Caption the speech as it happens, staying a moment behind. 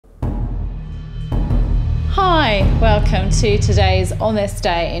Hi, welcome to today's On This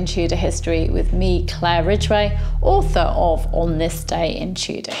Day in Tudor History with me, Claire Ridgway, author of On This Day in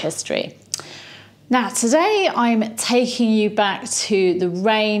Tudor History. Now, today I'm taking you back to the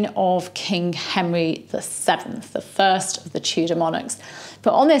reign of King Henry VII, the first of the Tudor monarchs.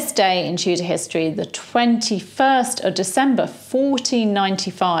 But on this day in Tudor history, the 21st of December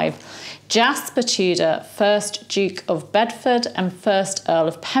 1495, Jasper Tudor, 1st Duke of Bedford and 1st Earl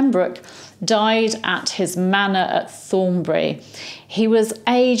of Pembroke, died at his manor at Thornbury. He was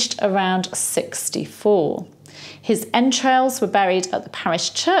aged around 64. His entrails were buried at the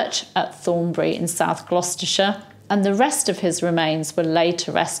parish church at Thornbury in South Gloucestershire, and the rest of his remains were laid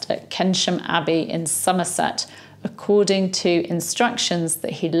to rest at Kensham Abbey in Somerset, according to instructions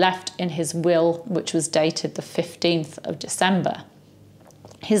that he left in his will, which was dated the 15th of December.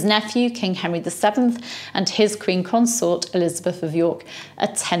 His nephew, King Henry VII, and his Queen Consort, Elizabeth of York,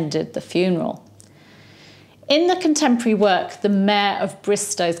 attended the funeral. In the contemporary work, The Mayor of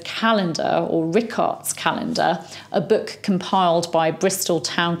Bristow's Calendar, or Ricart's Calendar, a book compiled by Bristol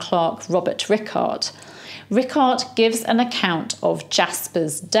Town Clerk Robert Ricart, Ricart gives an account of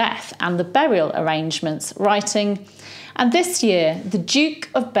Jasper's death and the burial arrangements, writing, "And this year the Duke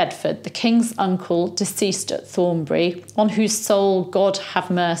of Bedford, the king's uncle, deceased at Thornbury, on whose soul God have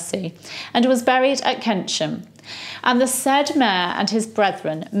mercy, and was buried at Kensham. And the said mayor and his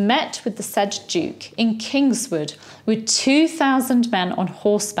brethren met with the said duke in Kingswood with 2,000 men on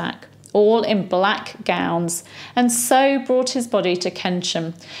horseback, all in black gowns, and so brought his body to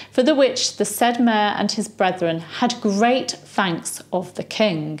Kensham, for the which the said mayor and his brethren had great thanks of the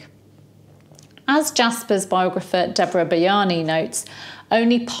king." As Jasper's biographer Deborah Bayani notes,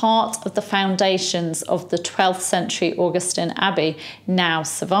 only part of the foundations of the 12th century Augustin Abbey now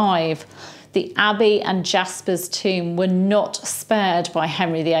survive. The abbey and Jasper's tomb were not spared by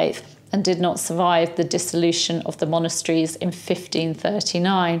Henry VIII and did not survive the dissolution of the monasteries in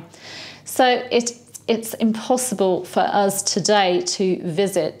 1539. So it's impossible for us today to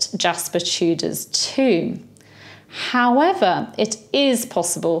visit Jasper Tudor's tomb. However, it is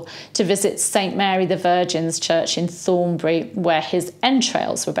possible to visit St Mary the Virgin's Church in Thornbury, where his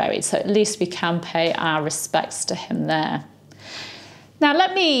entrails were buried, so at least we can pay our respects to him there. Now,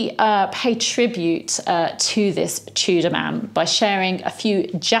 let me pay tribute to this Tudor man by sharing a few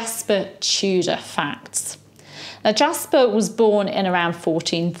Jasper Tudor facts. Now, Jasper was born in around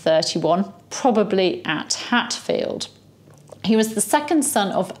 1431, probably at Hatfield. He was the second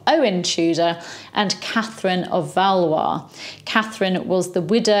son of Owen Tudor and Catherine of Valois. Catherine was the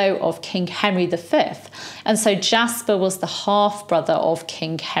widow of King Henry V, and so Jasper was the half-brother of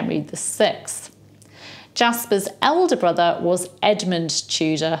King Henry VI. Jasper's elder brother was Edmund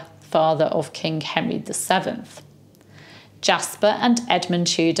Tudor, father of King Henry VII. Jasper and Edmund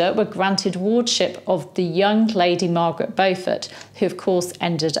Tudor were granted wardship of the young Lady Margaret Beaufort, who of course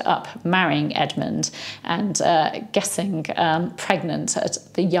ended up marrying Edmund and getting pregnant at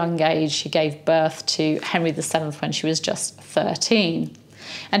the young age. She gave birth to Henry VII when she was just 13.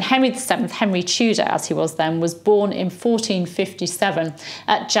 And Henry VII, Henry Tudor as he was then, was born in 1457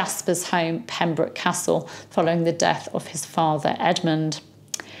 at Jasper's home, Pembroke Castle, following the death of his father Edmund.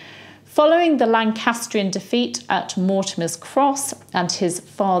 Following the Lancastrian defeat at Mortimer's Cross and his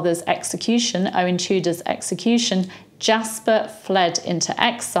father's execution, Owen Tudor's execution, Jasper fled into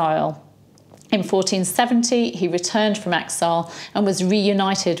exile. In 1470, he returned from exile and was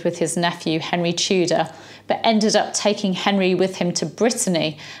reunited with his nephew Henry Tudor, but ended up taking Henry with him to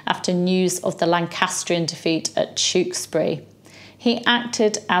Brittany after news of the Lancastrian defeat at Tewkesbury. He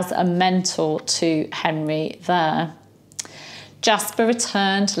acted as a mentor to Henry there. Jasper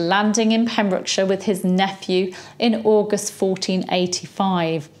returned, landing in Pembrokeshire with his nephew in August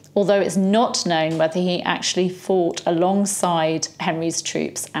 1485, although it's not known whether he actually fought alongside Henry's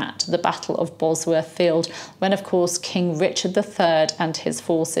troops at the Battle of Bosworth Field, when of course King Richard III and his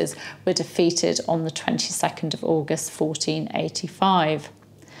forces were defeated on the 22nd of August 1485.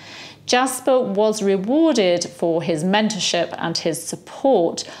 Jasper was rewarded for his mentorship and his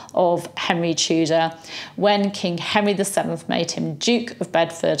support of Henry Tudor when King Henry VII made him Duke of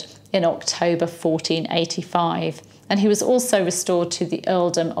Bedford in October 1485, and he was also restored to the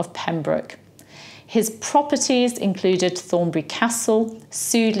Earldom of Pembroke. His properties included Thornbury Castle,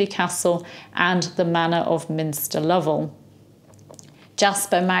 Sudeley Castle, and the manor of Minster Lovel.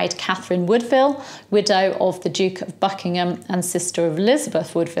 Jasper married Catherine Woodville, widow of the Duke of Buckingham and sister of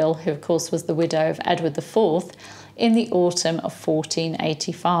Elizabeth Woodville, who of course was the widow of Edward IV, in the autumn of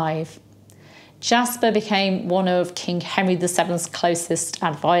 1485. Jasper became one of King Henry VII's closest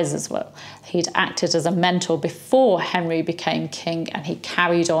advisors. Well, he'd acted as a mentor before Henry became king, and he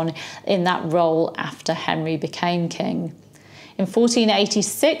carried on in that role after Henry became king. In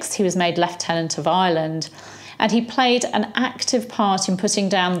 1486, he was made Lieutenant of Ireland, and he played an active part in putting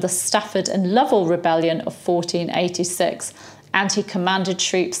down the Stafford and Lovell Rebellion of 1486, and he commanded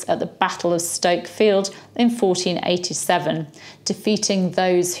troops at the Battle of Stoke Field in 1487, defeating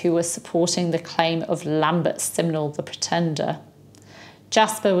those who were supporting the claim of Lambert Simnel the Pretender.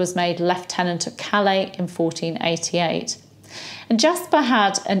 Jasper was made Lieutenant of Calais in 1488. And Jasper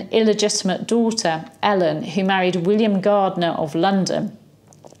had an illegitimate daughter, Ellen, who married William Gardiner of London.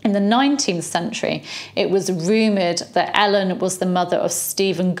 In the 19th century, it was rumoured that Ellen was the mother of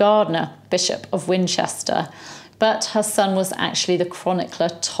Stephen Gardiner, Bishop of Winchester, but her son was actually the chronicler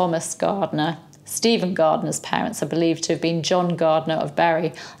Thomas Gardiner. Stephen Gardiner's parents are believed to have been John Gardiner of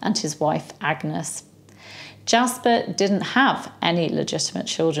Bury and his wife Agnes. Jasper didn't have any legitimate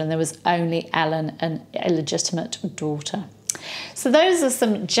children. There was only Ellen, an illegitimate daughter. So those are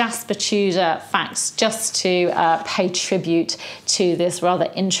some Jasper Tudor facts just to pay tribute to this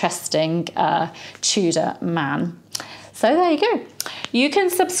rather interesting Tudor man. So there you go. You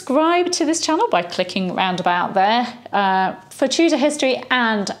can subscribe to this channel by clicking round about there for Tudor history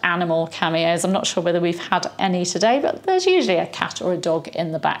and animal cameos. I'm not sure whether we've had any today, but there's usually a cat or a dog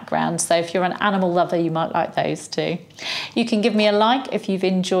in the background. So if you're an animal lover, you might like those too. You can give me a like if you've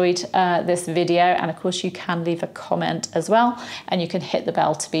enjoyed this video. And of course, you can leave a comment as well. And you can hit the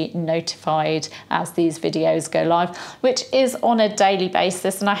bell to be notified as these videos go live, which is on a daily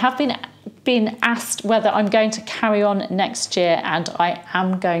basis. And I have been asked whether I'm going to carry on next year, and I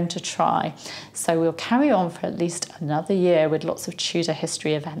am going to try. So we'll carry on for at least another year with lots of Tudor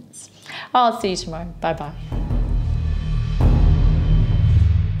history events. I'll see you tomorrow. Bye bye.